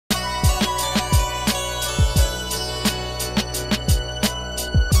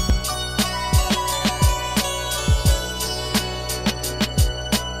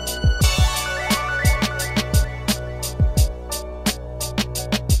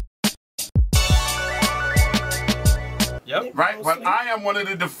Yep. Right? But I am one of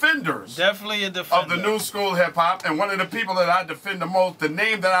the defenders. Definitely a defender. Of the new school hip hop, and one of the people that I defend the most, the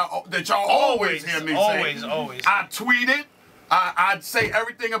name that y'all always hear me say. Always. I tweet it. I'd say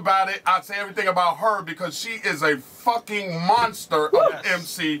everything about it. I'd say everything about her because she is a fucking monster of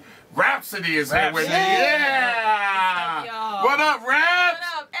MC. Rapsody is here with me. Yeah. What up, Raps?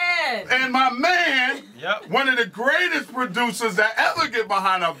 What up, Ed? And my man, one of the greatest producers that ever get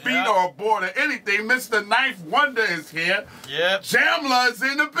behind a beat or a board or anything, Mr. Knife Wonder is here. Yep. Jamla is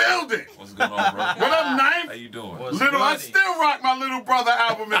in the building. What's going on, bro? What up, Knife? How you doing? I still rock my Little Brother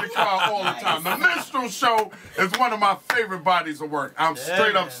album in the car all the time. The Minstrel Show is one of my favorite bodies of work. I'm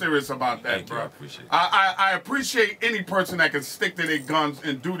straight up serious about that, bro. I appreciate it. I appreciate any person that can stick to their guns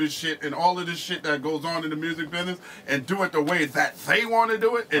and do this shit and all of this shit that goes on in the music business and do it the way that they want to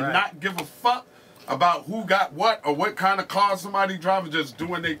do it and not give a fuck about who got what or what kind of car somebody driving, just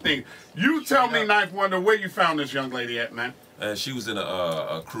doing their thing. You tell me, Knife Wonder, where you found this young lady at, man? She was in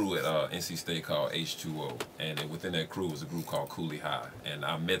a crew at NC State called H2O, and within that crew was a group called Cooley High, and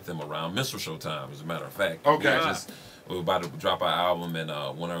I met them around Minstrel Show time, as a matter of fact. Okay. We were about to drop our album, and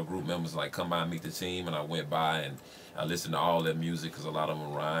one of our group members like, come by and meet the team, and I went by and I listened to all their music because a lot of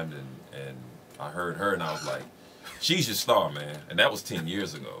them rhymed, and I heard her, and I was like, she's your star, man. And that was 10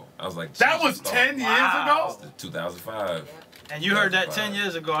 years ago. I was like, that was 10 years ago? 2005. And you heard that 10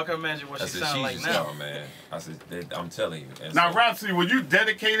 years ago. I can imagine what she sounded like now. Star, man. I said, I'm telling you. And now, Rapsody, were you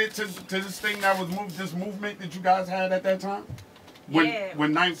dedicated to this thing that was this movement that you guys had at that time?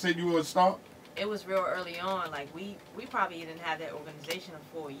 When Knife said you were a star? It was real early on. Like, we probably didn't have that organization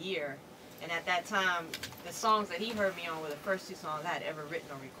for a year. And at that time, the songs that he heard me on were the first 2 songs I had ever written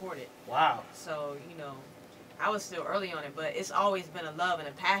or recorded. Wow. So, you know, I was still early on it, but it's always been a love and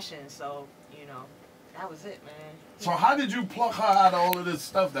a passion. So, you know, that was it, man. So how did you pluck her out of all of this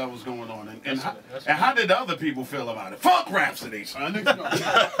stuff that was going on? And how did other people feel about it? Fuck Rapsody, son. Leave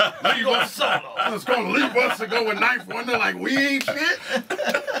us solo. It's going to leave us to go with Knife Wonder like we ain't shit.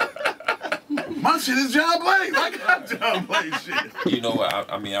 My shit is John Blaze. I got John Blaze shit. You know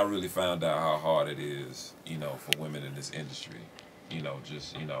what? I mean, I really found out how hard it is, you know, for women in this industry. You know,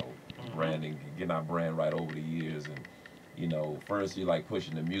 just, you know, branding, getting our brand right over the years. And, you know, first you like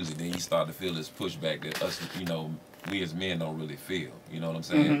pushing the music, then you start to feel this pushback that us, you know, we as men don't really feel. You know what I'm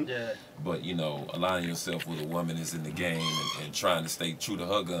saying? Yeah. But, you know, aligning yourself with a woman that's in the game and trying to stay true to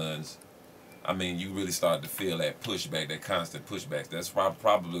her guns, I mean, you really start to feel that pushback, that constant pushback. That's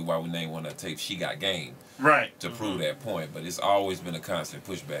probably why we named one of the tapes "She Got Game," right? To prove that point. But it's always been a constant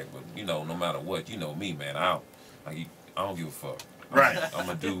pushback. But you know, no matter what, you know me, man. I don't give a fuck. Right. I'm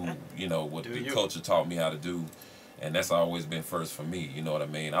gonna do, you know, what the culture taught me how to do, and that's always been first for me. You know what I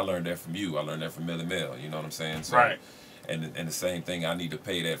mean? I learned that from you. I learned that from Millie Mel. You know what I'm saying? So, right. And the same thing, I need to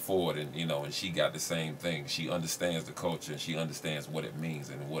pay that forward, and you know, and she got the same thing. She understands the culture, and she understands what it means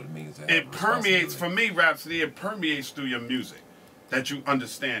and what it means to have. It permeates for me, Rapsody. It permeates through your music, that you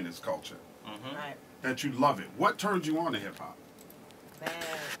understand this culture, Right. that you love it. What turned you on to hip hop? Man,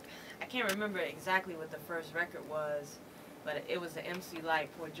 I can't remember exactly what the first record was, but it was the MC Light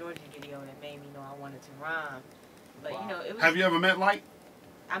Poor Georgie video that made me know I wanted to rhyme. But you know, it was. Have you ever met Light?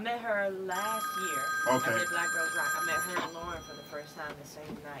 I met her last year. Okay. I did Black Girls Rock. I met her and Lauren for the first time the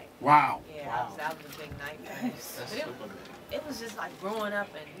same night. Wow. Yeah, that was a big night for me. It was just like growing up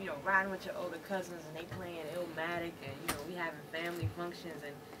and, you know, riding with your older cousins and they playing Illmatic and, you know, we having family functions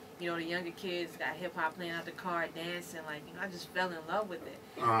and, you know, the younger kids got hip-hop playing out the car, dancing. Like, you know, I just fell in love with it.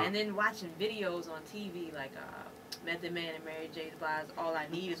 And then watching videos on TV like Method Man and Mary J. Blige's All I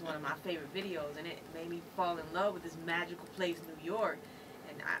Need is one of my favorite videos. And it made me fall in love with this magical place, New York.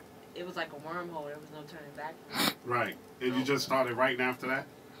 And it was like a wormhole. There was no turning back. Right. And you just started writing after that?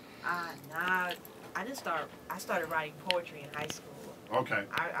 Nah. I started writing poetry in high school. Okay.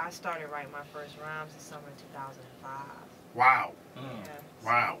 I started writing my first rhymes in summer 2005. Wow. Yeah.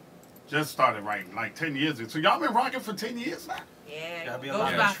 Wow. Just started writing like 10 years ago. So y'all been rocking for 10 years now? Yeah. Gotta be Goes a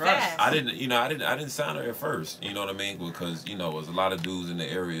lot by of trust. fast. I didn't sign her at first. You know what I mean? Because you know, there's a lot of dudes in the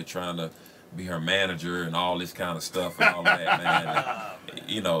area trying to be her manager and all this kind of stuff and all that, man. And,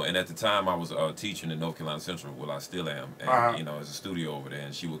 you know, and at the time I was teaching in North Carolina Central, well I still am, and you know, there's a studio over there,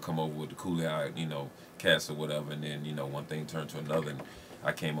 and she would come over with the Cooley Eye, you know, cast or whatever, and then you know, one thing turned to another, and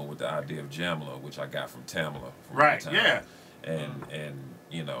I came up with the idea of Jamla, which I got from Tamala. Right. Yeah. And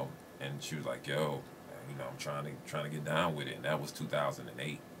you know, and she was like, yo, you know, I'm trying to get down with it, and that was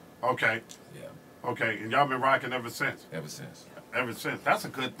 2008. Okay. Yeah. Okay, and y'all been rocking ever since? Ever since. Ever since. That's a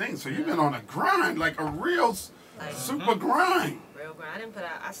good thing. So you've been on a grind, like a real super grind. Real grind. I didn't put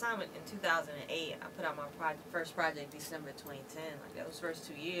out. I signed it in 2008. I put out my first project December 2010. Like those first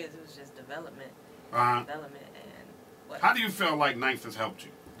 2 years, it was just development, and How do you feel like Ninth has helped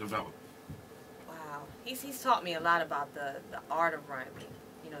you develop? Wow, he's taught me a lot about the art of rhyming.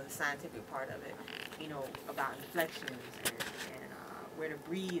 You know, the scientific part of it. You know, about inflections and where to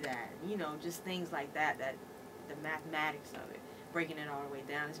breathe at. You know, just things like that. That the mathematics of it, breaking it all the way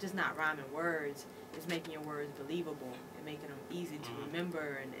down. It's just not rhyming words. It's making your words believable and making them easy to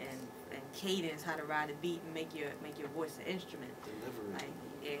remember and cadence, how to ride a beat and make your voice an instrument. Delivery. Like,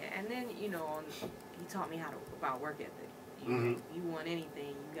 yeah, and then he taught me about work ethic. You want anything,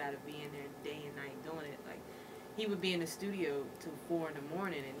 you got to be in there day and night doing it. Like, he would be in the studio till 4 in the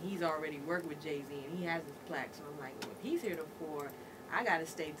morning, and he's already worked with Jay-Z, and he has his plaque. So I'm like, well, if he's here till 4, I got to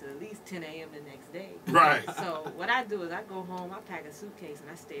stay till at least 10 a.m. the next day. Right. So what I do is I go home, I pack a suitcase, and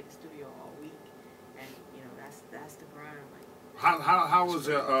I stay at the studio all week. And that's the grind. Like, how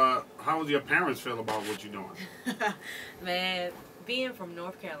was your parents feel about what you're doing? Man, being from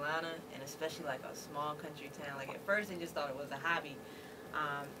North Carolina, and especially like a small country town, like at first they just thought it was a hobby.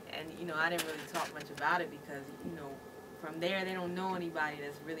 And I didn't really talk much about it because, from there they don't know anybody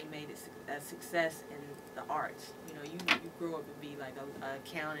that's really made it a success in the arts. You grow up and be like an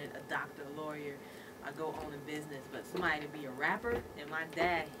accountant, a doctor, a lawyer, go own a business, but somebody to be a rapper, and my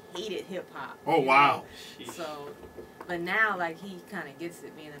dad hated hip-hop. Oh, wow. So, but now, like, he kind of gets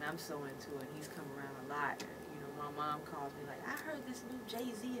it, being that I'm so into it, he's come around a lot. My mom calls me like, I heard this new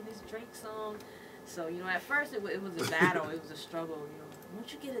Jay-Z and this Drake song. So, at first it was a battle, it was a struggle,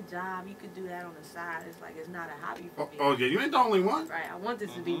 Once you get a job, you could do that on the side. It's like, it's not a hobby for me. Oh, yeah, you ain't the only one. Right, I want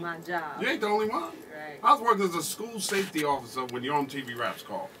this to be my job. You ain't the only one. Right. I was working as a school safety officer when Your MTV Raps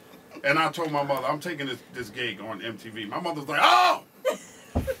called. And I told my mother, I'm taking this gig on MTV. My mother's like, oh,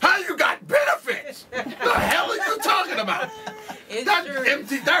 how you got benefits? The hell are you talking about? That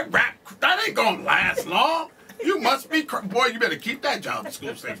MTV, that rap, that ain't gonna last long. You must be, boy, you better keep that job,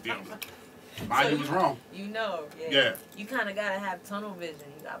 school safety officer. You was wrong. Yeah. You kind of got to have tunnel vision.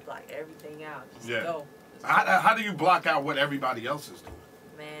 You got to block everything out. Just go. How do you block out what everybody else is doing?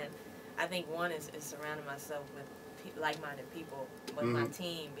 Man, I think one is surrounding myself with like-minded people. With my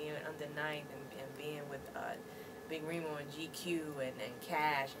team, being under Ninth and being with Big Remo and GQ and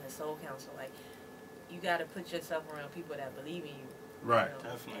Cash and the Soul Council. Like, you got to put yourself around people that believe in you. Right.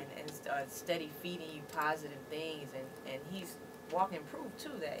 Definitely. And steady feeding you positive things. And he's walking proof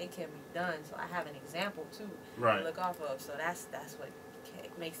too that it can be done. So I have an example too to look off of. So that's what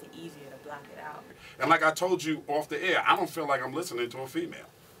makes it easier to block it out. And like I told you off the air, I don't feel like I'm listening to a female.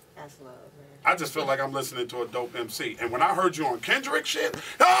 That's love, man. I just feel like I'm listening to a dope MC. And when I heard you on Kendrick shit,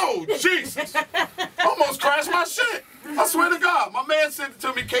 oh Jesus, almost crashed my shit. I swear to God, my man sent it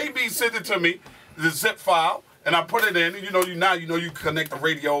to me. KB sent it to me, the zip file, and I put it in. And you connect the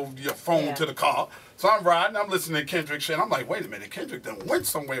radio, your phone to the car. So I'm riding, I'm listening to Kendrick shit. I'm like, wait a minute, Kendrick done went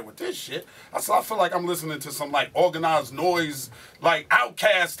somewhere with this shit. So I feel like I'm listening to some like organized noise, like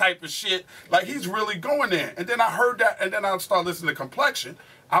Outkast type of shit. Like he's really going there. And then I heard that, and then I started listening to Complexion.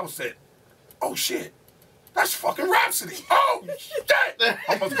 I was said, oh shit, that's fucking Rapsody. Oh shit.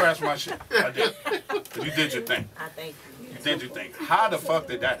 Almost crashed my shit. I did. But you did your thing. I thank you. You did your thing. How the fuck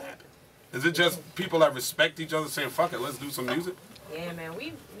did that happen? Is it just people that respect each other saying, fuck it, let's do some music? Yeah, man.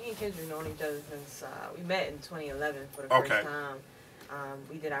 Me and Kendrick known each other since we met in 2011 for the first time.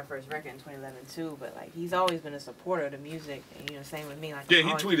 We did our first record in 2011 too, but like he's always been a supporter of the music, and same with me. Like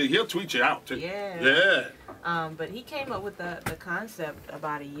he'll tweet you out too. Yeah. But he came up with the concept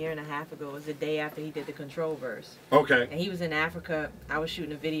about a year and a half ago. It was the day after he did the Control verse. Okay. And he was in Africa. I was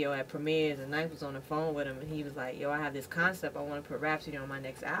shooting a video at Premieres, and Ninth was on the phone with him, and he was like, "Yo, I have this concept. I want to put Rapsody on my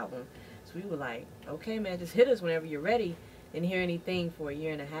next album." So we were like, "Okay, man, just hit us whenever you're ready." Didn't hear anything for a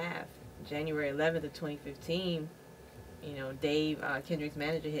year and a half. January 11th of 2015, Dave, Kendrick's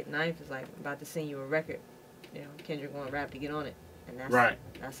manager, hit Ninth, was like, about to send you a record. Kendrick want rap to get on it. And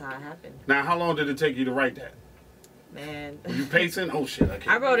that's how it happened. Now, how long did it take you to write that? Man. Were you pacing? Oh shit, I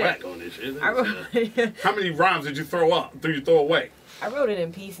can't whack on this shit. I wrote it. How many rhymes did you throw up? Did you throw away? I wrote it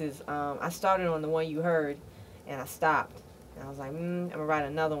in pieces. I started on the one you heard, and I stopped. And I was like, I'm going to write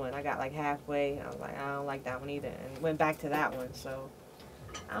another one. I got like halfway. And I was like, I don't like that one either. And went back to that one. So,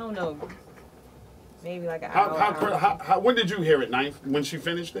 I don't know. Maybe like an hour. When did you hear it, Ninth? When she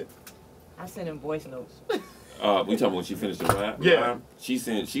finished it? I sent him voice notes. We talking when she finished the rhyme? Yeah. Rhyme? She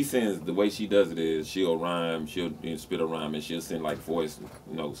sends, the way she does it is she'll rhyme, she'll spit a rhyme, and she'll send like voice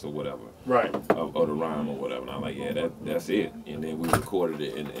notes or whatever. Right. Of the rhyme or whatever. And I'm like, yeah, that's it. And then we recorded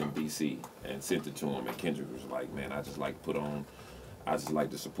it in DC and sent it to him. And Kendrick was like, man, I just like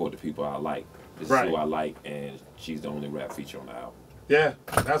to support the people I like. This is who I like, and she's the only rap feature on the album. Yeah,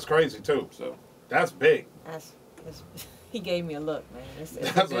 that's crazy too. So that's big. He gave me a look, man.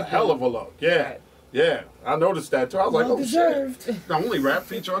 That's a hell of a look. Yeah. Right. Yeah, I noticed that too. I was like, oh deserved. shit. The only rap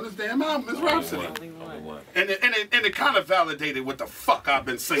feature on this damn album is Rapsody. And it kind of validated what the fuck I've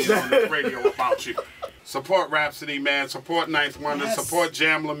been singing on the radio about you. Support Rapsody, man. Support Ninth Wonder. Yes. Support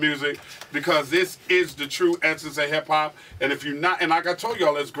Jamla music, because this is the true essence of hip hop. And if you're not, and like I told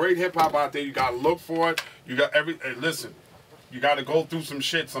y'all, there's great hip hop out there. You gotta look for it. You got listen. You got to go through some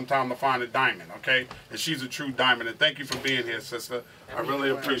shit sometime to find a diamond, okay? And she's a true diamond. And thank you for being here, sister. I really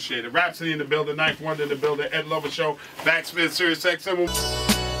appreciate it. Rapsody in the building, Ninth Wonder in the building, Ed Lover Show, Backspin, Sirius XM.